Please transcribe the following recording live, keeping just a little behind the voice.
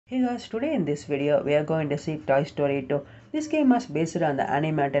Hey guys, today in this video we are going to see Toy Story 2. This game was based on the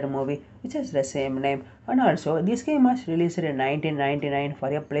animated movie which has the same name, and also this game was released in 1999 for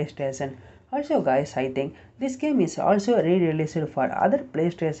a PlayStation. Also guys, I think this game is also re-released for other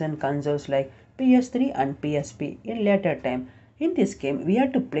PlayStation consoles like PS3 and PSP in later time. In this game, we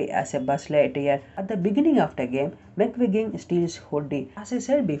have to play as a Buzz Lightyear. At the beginning of the game, McWiggin steals Woody. As I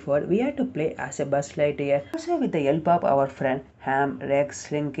said before, we have to play as a Buzz Lightyear. Also with the help of our friend Ham, Rex,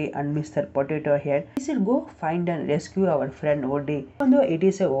 Slinky and Mr. Potato Head, we should go find and rescue our friend Woody. Even though it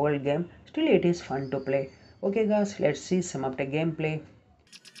is a old game, still it is fun to play. Okay guys, let's see some of the gameplay.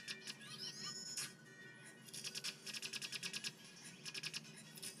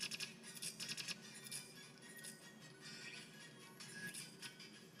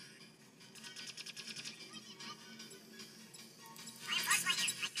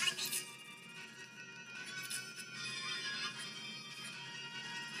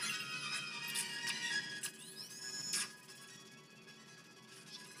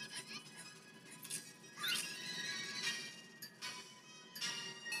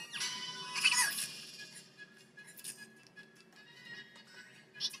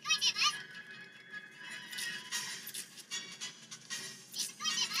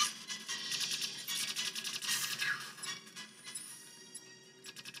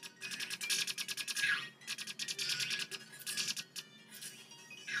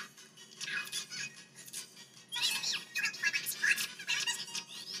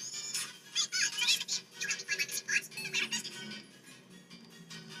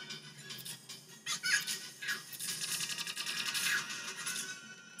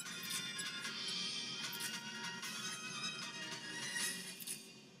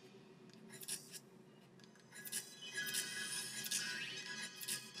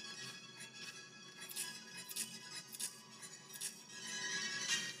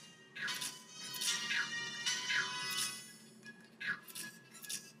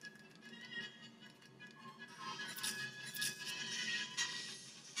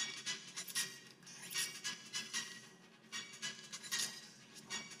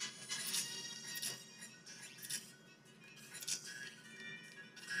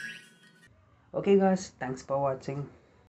 Okay guys, thanks for watching.